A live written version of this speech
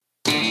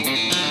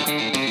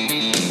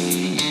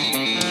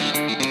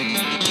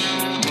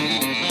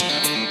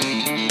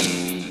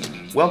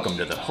Welcome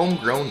to the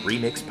Homegrown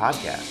Remix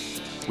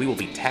Podcast. We will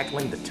be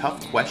tackling the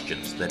tough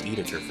questions that eat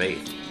at your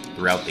faith.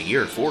 Throughout the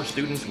year, 4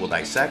 students will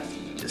dissect,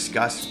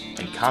 discuss,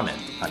 and comment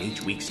on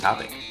each week's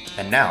topic.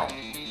 And now,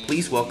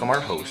 please welcome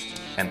our host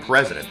and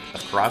president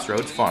of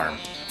Crossroads Farm,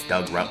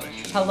 Doug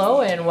Rutledge.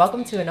 Hello, and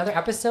welcome to another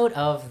episode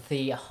of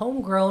the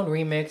Homegrown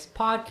Remix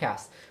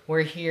Podcast.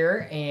 We're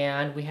here,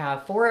 and we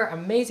have 4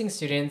 amazing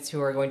students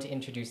who are going to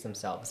introduce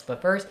themselves. But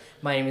first,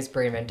 my name is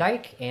Brady Van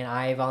Dyke, and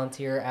I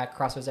volunteer at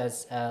Crossroads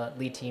as a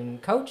lead team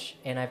coach,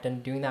 and I've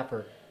been doing that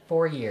for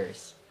 4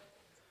 years.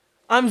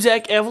 I'm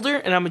Zach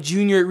Avelder, and I'm a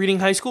junior at Reading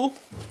High School.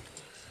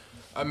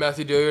 I'm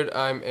Matthew Dillard.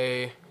 I'm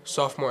a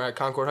sophomore at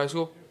Concord High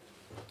School.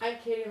 I'm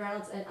Katie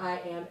Reynolds, and I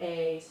am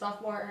a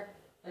sophomore,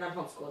 and I'm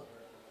homeschooled.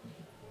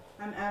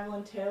 I'm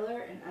Evelyn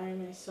Taylor, and I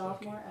am a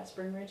sophomore at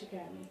Spring Ridge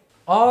Academy.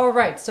 All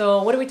right,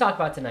 so what do we talk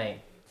about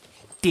tonight?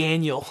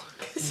 Daniel.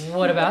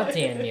 What about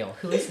Daniel?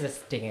 Who is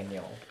this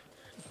Daniel?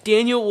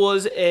 Daniel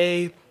was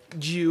a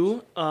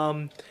Jew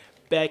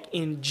back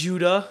in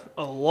Judah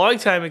a long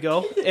time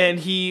ago, and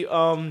he,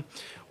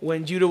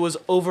 when Judah was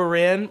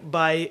overran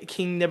by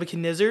King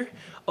Nebuchadnezzar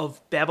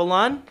of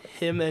Babylon,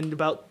 him and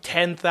about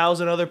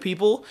 10,000 other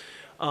people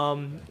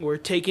were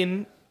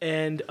taken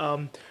and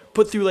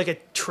put through like a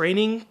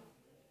training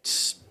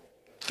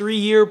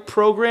 3-year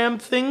program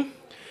thing.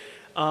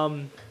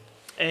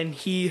 And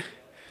he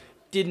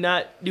did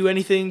not do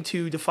anything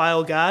to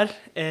defile God,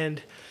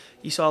 and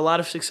he saw a lot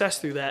of success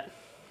through that.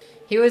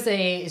 He was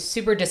a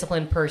super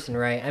disciplined person,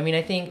 right? I mean,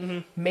 I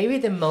think maybe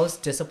the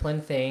most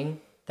disciplined thing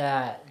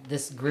that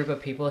this group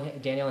of people,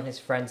 Daniel and his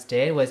friends,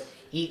 did was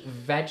eat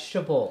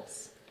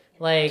vegetables.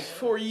 Like,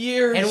 For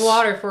years. and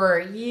water for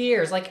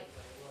years. Like,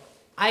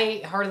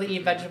 I hardly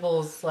eat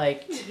vegetables,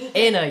 like,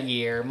 in a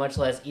year, much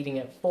less eating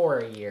it for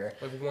a year.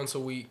 Like once a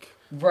week.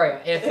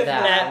 Right, if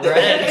that,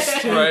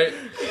 right? Right?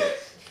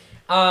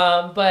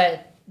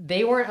 But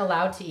they weren't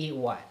allowed to eat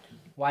what?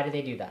 Why did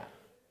they do that?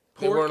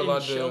 They weren't and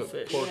allowed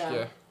shellfish. to pork, Yeah.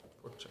 yeah.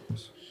 Pork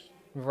chops.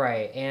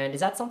 Right, and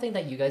is that something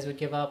that you guys would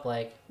give up?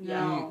 Like,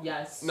 No.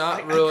 Yes.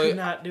 Not I really. could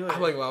not do it. I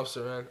like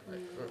lobster, man.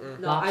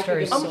 No, Lobster I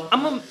could is give so-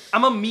 so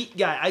I'm a meat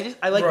guy.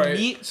 I like Right.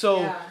 meat, so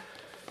Yeah.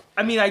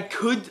 I mean I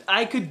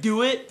could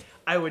do it.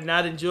 I would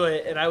not enjoy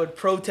it, and I would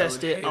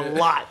protest I would it hate a it.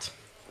 lot.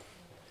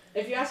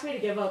 If you asked me to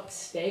give up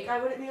steak,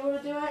 I wouldn't be able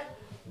to do it.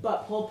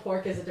 But pulled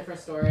pork is a different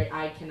story.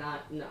 I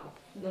cannot. No,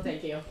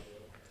 thank you.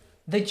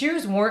 the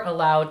Jews weren't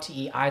allowed to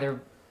eat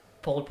either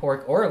pulled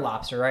pork or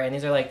lobster, right? And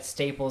these are like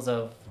staples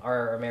of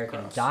our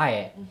American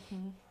diet.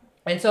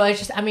 And so it's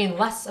just, I mean,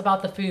 less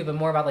about the food, but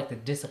more about like the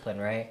discipline,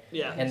 right?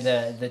 Yeah. And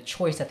the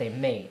choice that they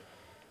made.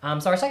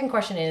 So our second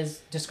question is,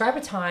 describe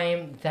a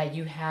time that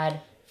you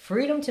had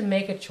freedom to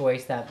make a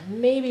choice that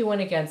maybe went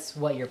against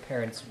what your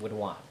parents would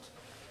want.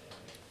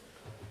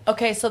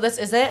 Okay, so this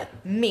isn't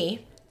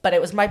me, but it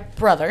was my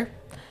brother.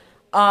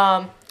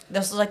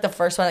 This was like the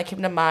first one that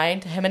came to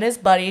mind. Him and his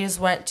buddies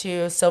went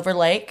to Silver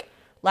Lake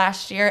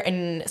last year,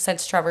 and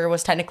since Trevor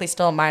was technically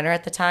still a minor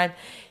at the time,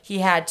 he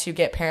had to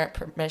get parent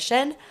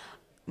permission.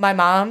 My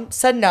mom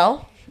said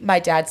no. My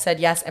dad said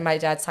yes, and my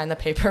dad signed the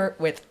paper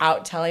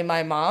without telling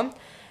my mom.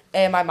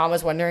 And my mom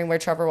was wondering where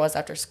Trevor was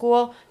after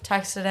school,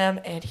 texted him,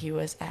 and he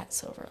was at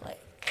Silver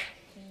Lake.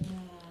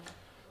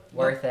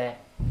 Worth it.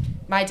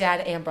 My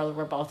dad and brother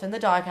were both in the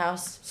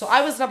doghouse. So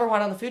I was number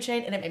 1 on the food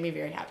chain, and it made me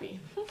very happy.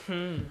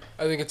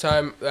 I think a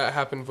time that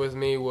happened with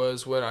me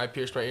was when I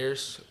pierced my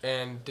ears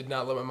and did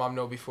not let my mom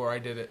know before I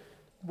did it.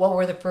 What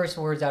were the first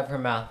words out of her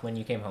mouth when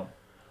you came home?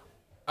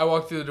 I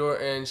walked through the door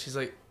and she's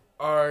like,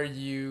 "Are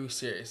you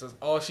serious?" That's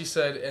all she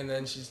said, and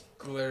then she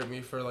glared at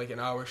me for like an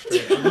hour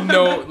straight.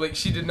 No, like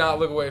she did not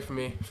look away from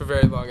me for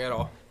very long at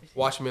all,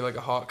 watching me like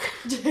a hawk.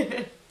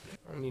 I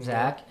need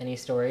Zach, any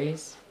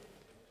stories?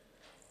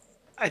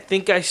 I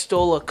think I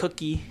stole a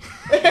cookie.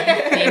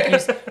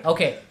 Thank you.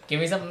 Okay, give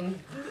me something.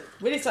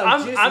 We need some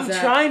I'm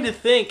trying to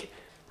think.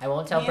 I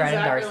won't tell Me and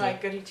Brandon Zach Darcy. were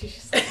like goody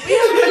two-shoes. We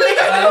haven't really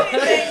done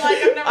anything. Like,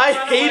 I've never I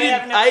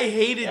run away, I've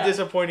hated Yeah.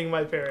 disappointing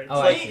my parents. Oh,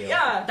 I see.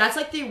 Yeah. That's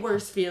like the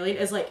worst feeling.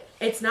 Is like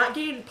it's not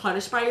getting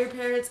punished by your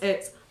parents.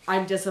 It's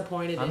I'm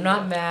disappointed. I'm in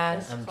not you. mad.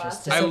 That's I'm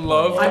just classic. I disappointed.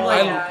 loved, I'm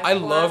like, I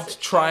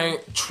loved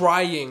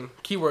trying,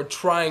 keyword,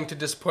 trying to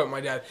disappoint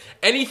my dad.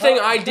 Anything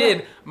I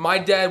did, my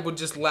dad would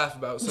just laugh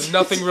about, so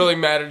nothing really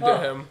mattered to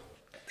him.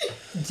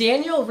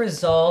 Daniel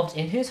resolved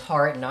in his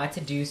heart not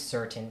to do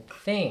certain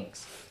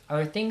things. Are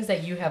there things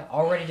that you have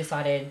already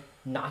decided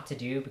not to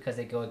do because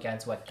they go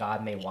against what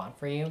God may want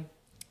for you?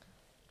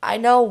 I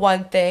know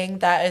one thing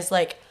that is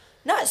like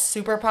not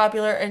super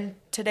popular in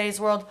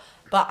today's world,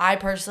 but I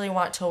personally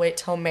want to wait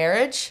till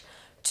marriage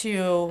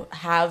to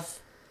have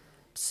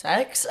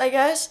sex, I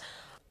guess.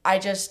 I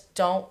just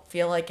don't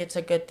feel like it's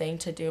a good thing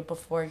to do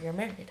before you're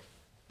married.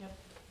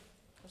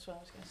 That's what I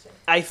was gonna say.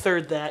 I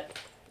third that.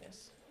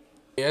 Yes.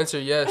 The answer,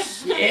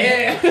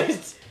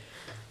 yes.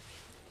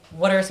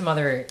 What are some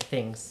other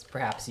things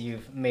perhaps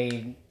you've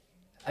made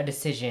a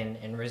decision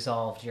and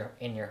resolved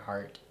in your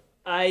heart?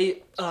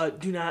 I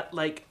do not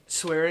like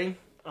swearing.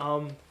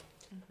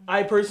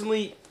 I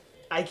personally,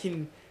 I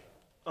can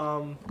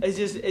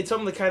It's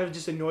something that kind of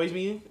just annoys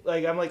me.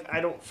 Like I'm like I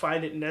don't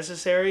find it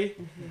necessary.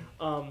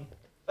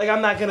 Like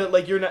I'm not gonna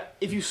like you're not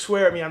if you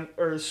swear at me I'm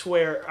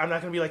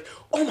not gonna be like,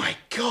 oh my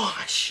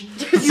gosh,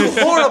 you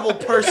horrible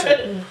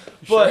person.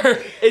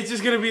 But it's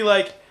just gonna be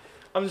like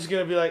I'm just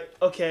gonna be like,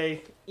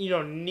 okay, you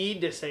don't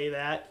need to say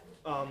that.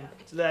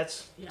 So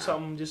that's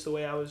something just the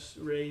way I was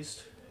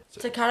raised.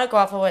 To kind of go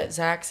off of what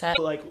Zach said.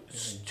 Like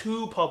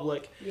too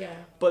public. Yeah.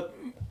 But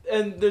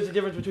and there's a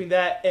difference between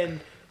that and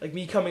like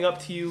me coming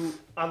up to you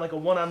on like a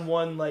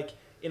one-on-one like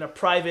in a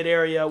private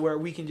area where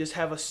we can just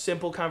have a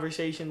simple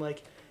conversation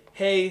like,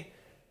 hey,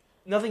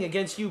 nothing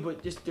against you,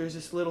 but just there's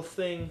this little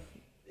thing.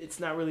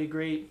 It's not really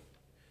great.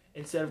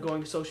 Instead of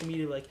going to social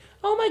media like,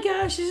 oh my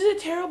gosh, this is a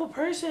terrible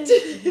person.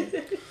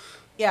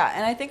 Yeah,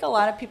 and I think a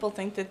lot of people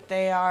think that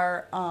they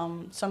are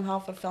somehow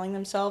fulfilling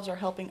themselves or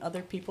helping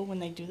other people when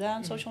they do that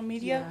on social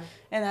media. Yeah.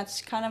 And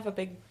that's kind of a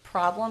big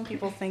problem.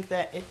 People think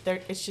that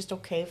it's just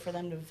okay for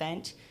them to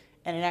vent,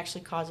 and it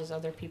actually causes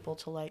other people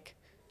to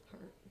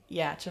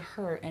to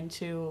hurt and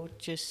to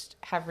just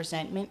have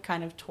resentment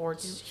kind of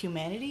towards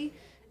humanity.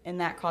 And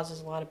that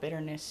causes a lot of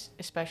bitterness,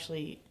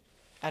 especially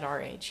at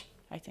our age,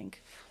 I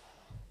think.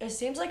 It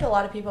seems like a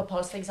lot of people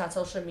post things on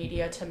social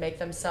media to make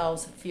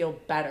themselves feel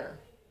better,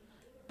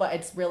 but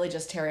it's really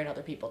just tearing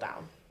other people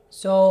down.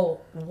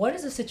 So, what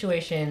is a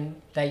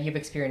situation that you've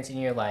experienced in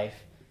your life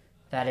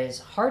that is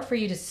hard for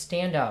you to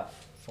stand up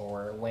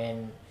for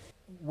when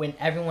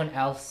everyone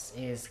else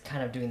is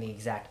kind of doing the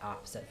exact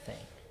opposite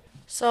thing?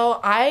 So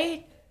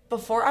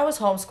before I was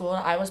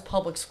homeschooled, I was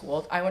public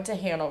schooled. I went to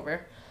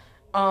Hanover.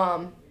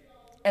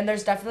 And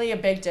there's definitely a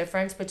big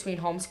difference between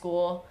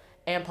homeschool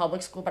and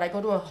public school, but I go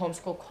to a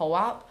homeschool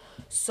co-op,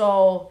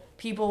 so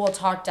people will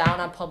talk down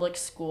on public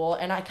school,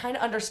 and I kind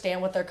of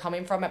understand what they're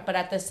coming from, but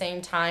at the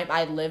same time,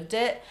 I lived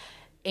it,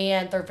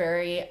 and they're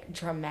very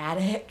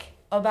dramatic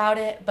about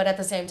it, but at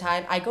the same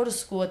time, I go to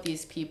school with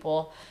these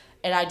people,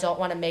 and I don't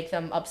want to make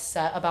them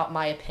upset about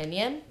my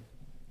opinion,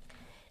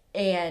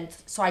 and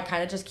so I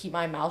kind of just keep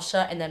my mouth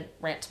shut and then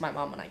rant to my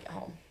mom when I get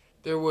home.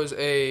 There was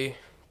a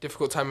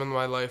difficult time in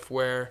my life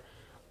where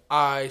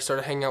I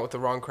started hanging out with the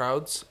wrong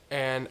crowds,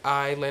 and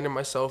I landed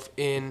myself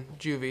in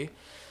juvie.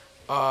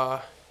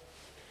 I've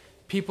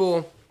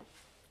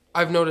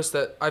noticed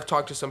that I've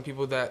talked to some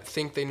people that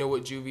think they know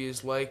what juvie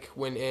is like,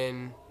 when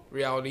in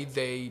reality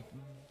they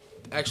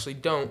actually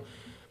don't,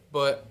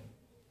 but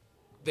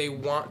they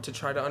want to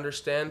try to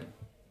understand,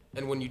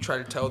 and when you try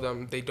to tell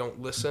them, they don't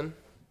listen.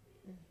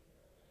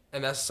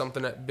 And that's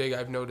something that big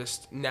I've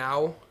noticed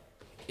now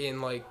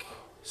in like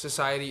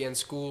society and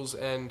schools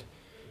and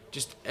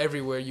just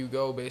everywhere you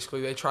go.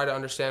 Basically they try to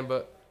understand,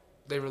 but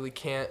they really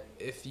can't.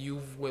 If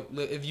you've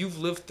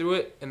lived through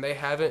it and they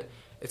haven't,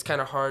 it's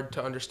kind of hard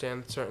to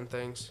understand certain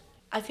things.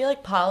 I feel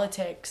like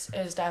politics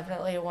is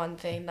definitely one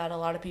thing that a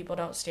lot of people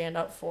don't stand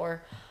up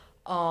for.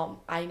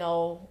 I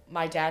know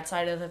my dad's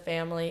side of the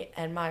family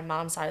and my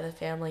mom's side of the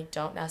family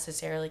don't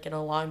necessarily get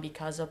along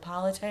because of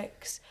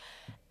politics.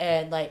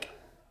 And like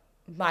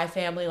my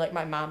family, like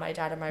my mom, my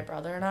dad, and my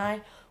brother and I,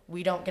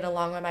 we don't get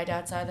along with my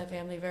dad's side of the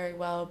family very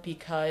well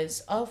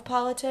because of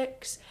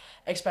politics.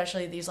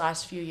 Especially these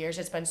last few years,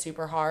 it's been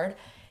super hard.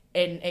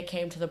 And it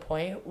came to the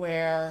point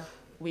where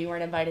we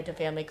weren't invited to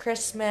family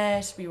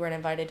Christmas, we weren't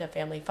invited to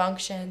family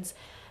functions.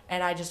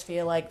 And I just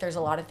feel like there's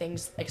a lot of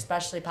things,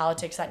 especially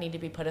politics, that need to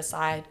be put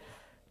aside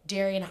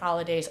during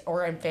holidays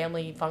or in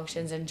family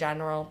functions in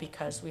general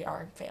because we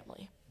are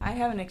family. I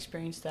haven't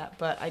experienced that,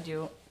 but I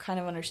do kind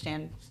of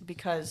understand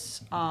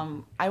because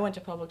I went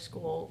to public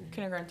school,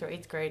 kindergarten through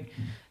 8th grade.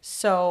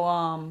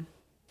 So,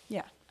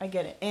 yeah, I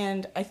get it.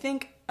 And I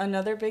think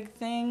another big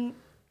thing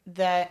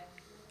that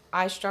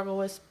I struggle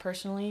with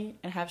personally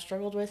and have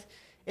struggled with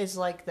is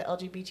like the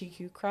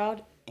LGBTQ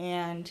crowd.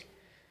 And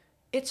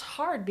it's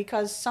hard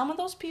because some of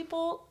those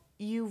people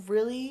you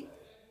really,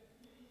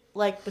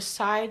 like,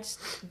 besides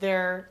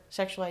their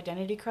sexual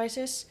identity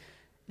crisis,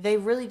 they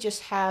really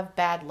just have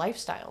bad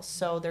lifestyles.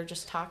 So they're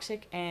just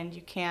toxic and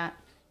you can't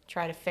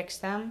try to fix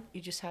them. You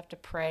just have to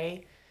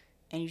pray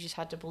and you just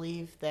have to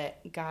believe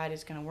that God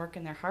is going to work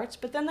in their hearts.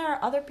 But then there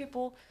are other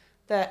people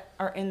that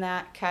are in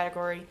that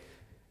category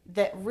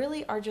that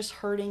really are just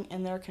hurting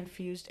and they're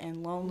confused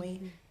and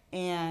lonely. Mm-hmm.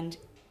 And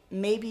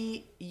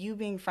maybe you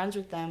being friends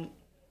with them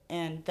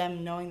and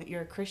them knowing that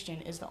you're a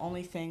Christian is the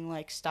only thing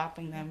like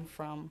stopping them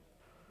from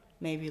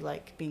maybe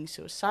like being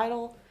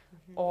suicidal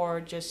or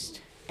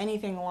just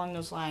anything along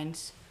those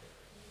lines.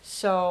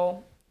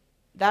 So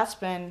that's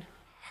been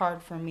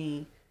hard for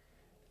me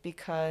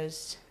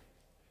because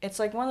it's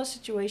like one of those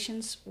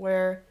situations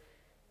where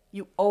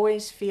you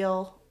always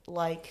feel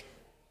like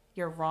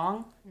you're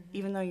wrong,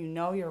 even though you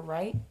know you're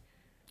right.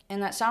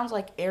 And that sounds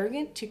like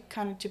arrogant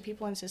to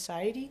people in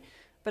society,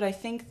 but I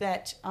think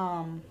that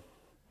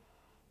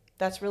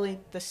that's really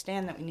the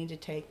stand that we need to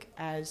take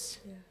as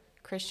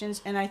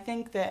Christians. And I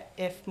think that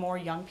if more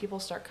young people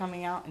start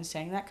coming out and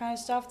saying that kind of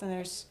stuff, then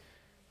there's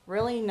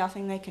really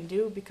nothing they can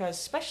do because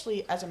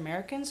especially as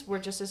Americans, we're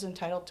just as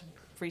entitled to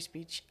free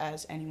speech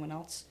as anyone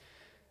else.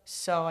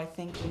 So I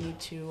think we need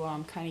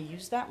to kind of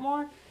use that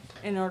more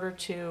in order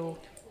to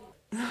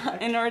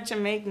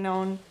make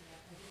known,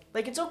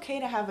 like, it's okay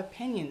to have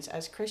opinions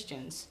as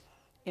Christians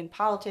in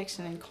politics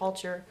and in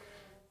culture,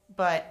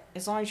 but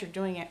as long as you're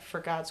doing it for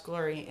God's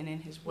glory and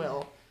in His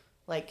will,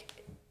 like,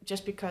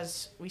 just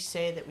because we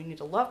say that we need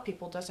to love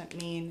people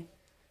doesn't mean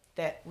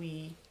that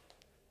we,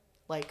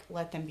 like,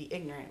 let them be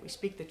ignorant. We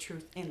speak the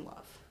truth in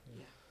love.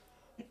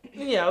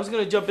 Yeah, I was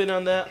gonna jump in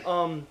on that.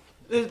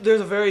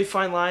 There's a very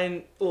fine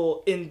line,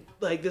 in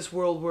like this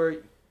world where,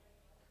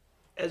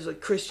 as like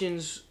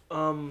Christians,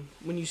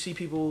 when you see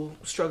people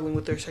struggling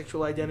with their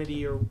sexual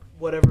identity or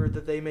whatever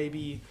that they may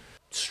be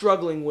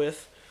struggling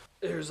with,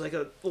 there's like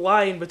a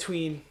line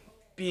between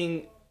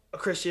being a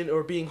Christian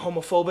or being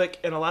homophobic,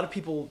 and a lot of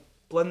people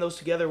blend those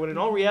together. When in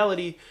all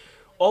reality,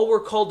 all we're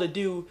called to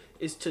do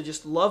is to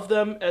just love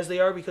them as they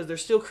are, because they're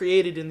still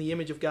created in the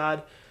image of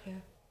God. Yeah.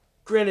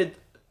 Granted,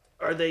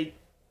 are they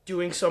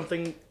doing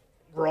something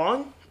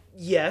wrong?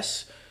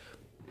 Yes,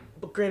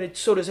 but granted,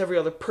 so does every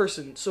other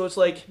person. So it's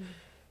like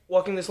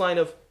walking this line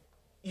of,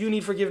 you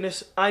need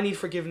forgiveness, I need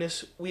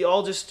forgiveness. We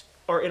all just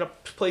are in a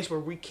place where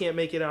we can't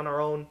make it on our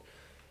own,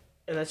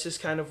 and that's just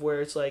kind of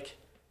where it's like,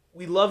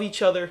 we love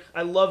each other.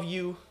 I love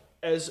you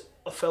as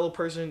a fellow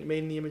person made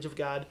in the image of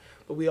God,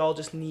 but we all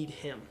just need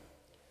Him.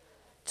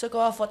 To go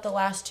off what the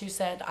last two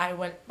said,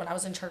 when I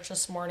was in church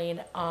this morning,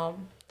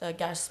 the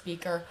guest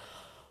speaker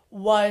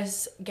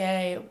was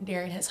gay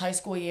during his high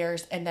school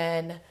years, and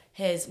then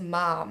his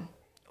mom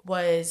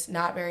was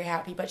not very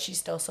happy, but she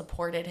still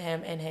supported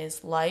him in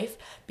his life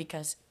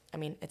because, I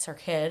mean, it's her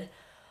kid.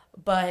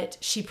 But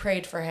she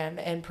prayed for him,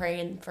 and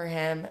praying for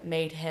him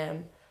made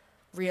him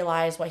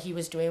realize what he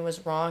was doing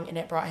was wrong, and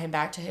it brought him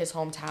back to his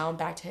hometown,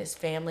 back to his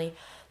family,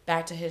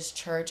 back to his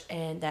church,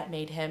 and that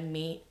made him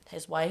meet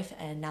his wife,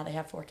 and now they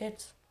have 4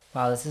 kids.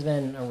 Wow, this has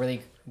been a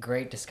really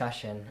great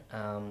discussion.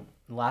 The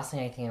last thing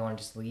I think I want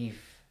to just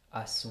leave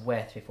us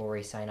with before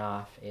we sign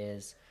off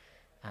is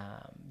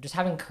just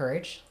having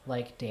courage,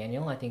 like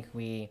Daniel. I think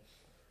you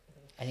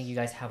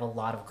guys have a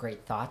lot of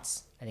great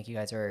thoughts. I think you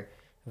guys are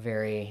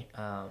very,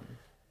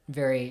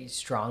 very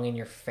strong in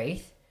your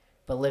faith,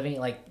 but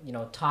living,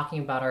 talking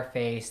about our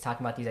faith,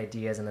 talking about these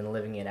ideas, and then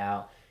living it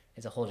out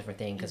is a whole different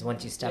thing. Because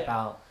once you step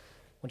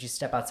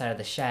outside of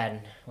the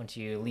shed, once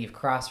you leave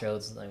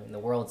Crossroads, the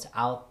world's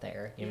out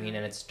there, you know what I mean,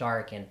 and it's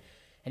dark, and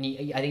I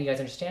think you guys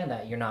understand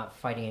that you're not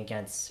fighting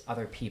against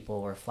other people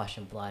or flesh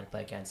and blood,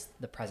 but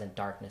against the present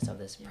darkness of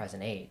this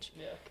present age.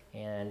 Yeah.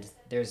 And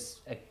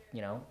there's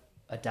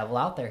a devil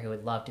out there who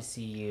would love to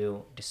see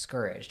you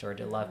discouraged or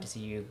to love to see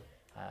you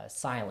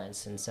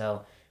silenced. And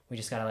so we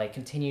just gotta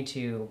continue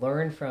to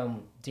learn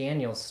from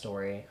Daniel's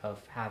story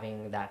of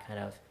having that kind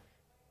of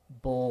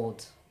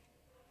bold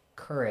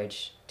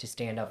courage to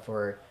stand up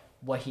for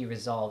what he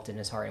resolved in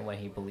his heart and what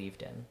he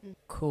believed in.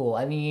 Cool.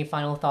 Any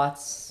final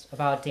thoughts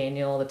about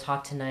Daniel, the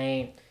talk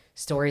tonight?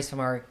 Stories from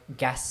our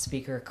guest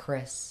speaker,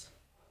 Chris?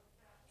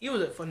 He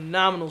was a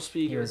phenomenal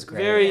speaker. He was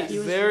great.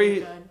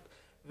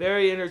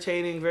 Very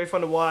entertaining, very fun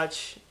to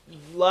watch.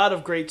 A lot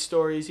of great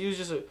stories. He was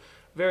just a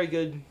very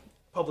good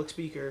public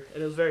speaker,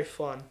 and it was very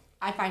fun.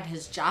 I find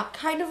his job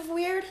kind of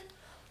weird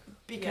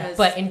because...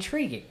 But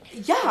intriguing.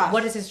 Yeah.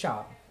 What is his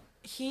job?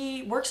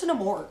 He works in a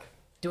morgue.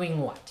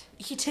 Doing what?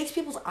 He takes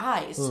people's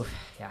eyes. Oof,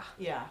 yeah.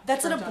 Yeah.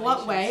 That's in a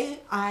blunt way.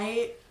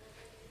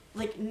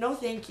 No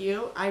thank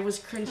you. I was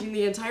cringing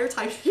the entire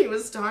time he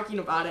was talking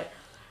about it.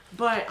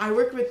 But I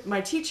work with my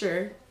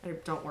teacher. I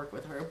don't work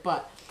with her,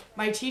 but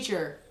my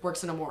teacher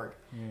works in a morgue.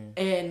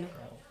 And,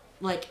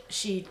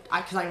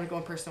 because I go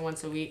in person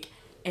once a week,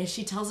 and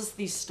she tells us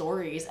these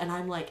stories, and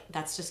I'm like,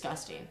 that's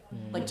disgusting.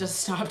 Just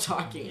stop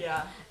talking.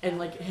 Yeah.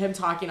 And, him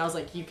talking, I was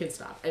like, you can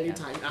stop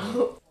anytime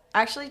now.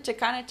 Actually, to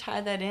kind of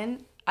tie that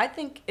in, I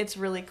think it's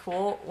really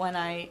cool when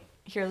I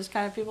hear those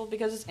kind of people,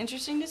 because it's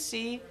interesting to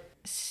see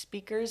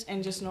speakers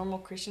and just normal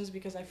Christians,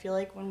 because I feel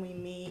like when we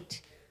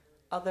meet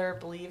other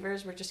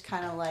believers, we're just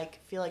kind of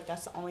feel like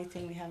that's the only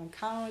thing we have in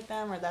common with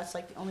them, or that's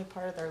the only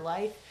part of their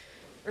life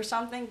or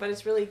something. But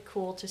it's really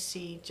cool to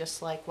see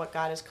just what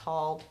God has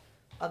called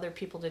other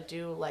people to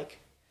do,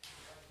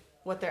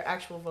 what their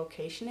actual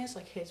vocation is.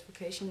 His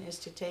vocation is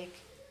to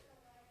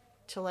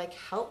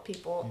help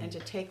people and to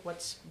take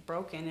what's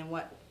broken and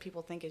what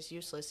people think is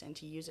useless and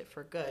to use it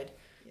for good,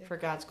 for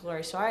God's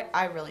glory. So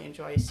I really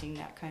enjoy seeing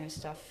that kind of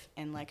stuff,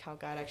 and how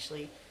God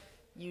actually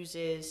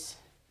uses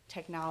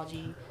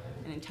technology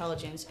and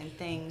intelligence and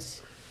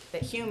things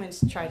that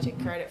humans try to take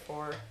credit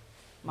for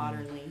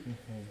modernly,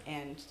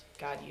 and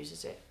God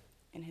uses it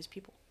in His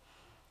people.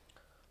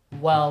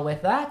 Well,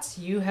 with that,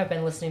 you have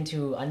been listening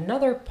to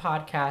another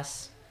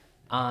podcast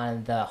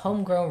on the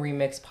Homegrown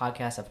Remix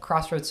podcast of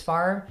Crossroads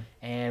Farm,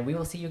 and we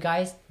will see you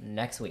guys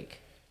next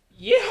week.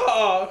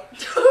 Yeah!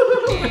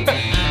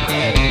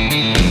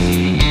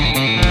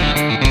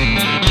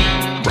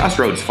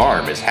 Crossroads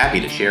Farm is happy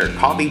to share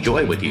coffee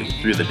joy with you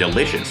through the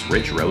delicious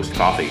Rich Roast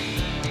coffee.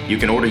 You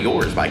can order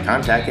yours by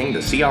contacting the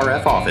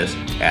CRF office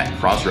at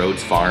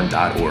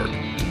crossroadsfarm.org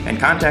and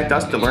contact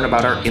us to learn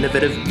about our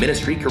innovative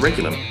ministry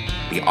curriculum,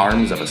 The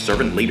Arms of a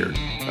Servant Leader,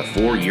 a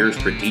 4-year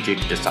strategic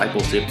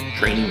discipleship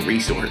training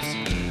resource.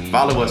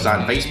 Follow us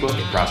on Facebook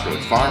at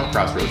Crossroads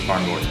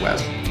Farm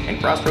Northwest, and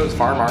Crossroads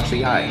Farm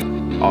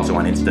RCI. Also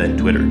on Insta and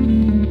Twitter.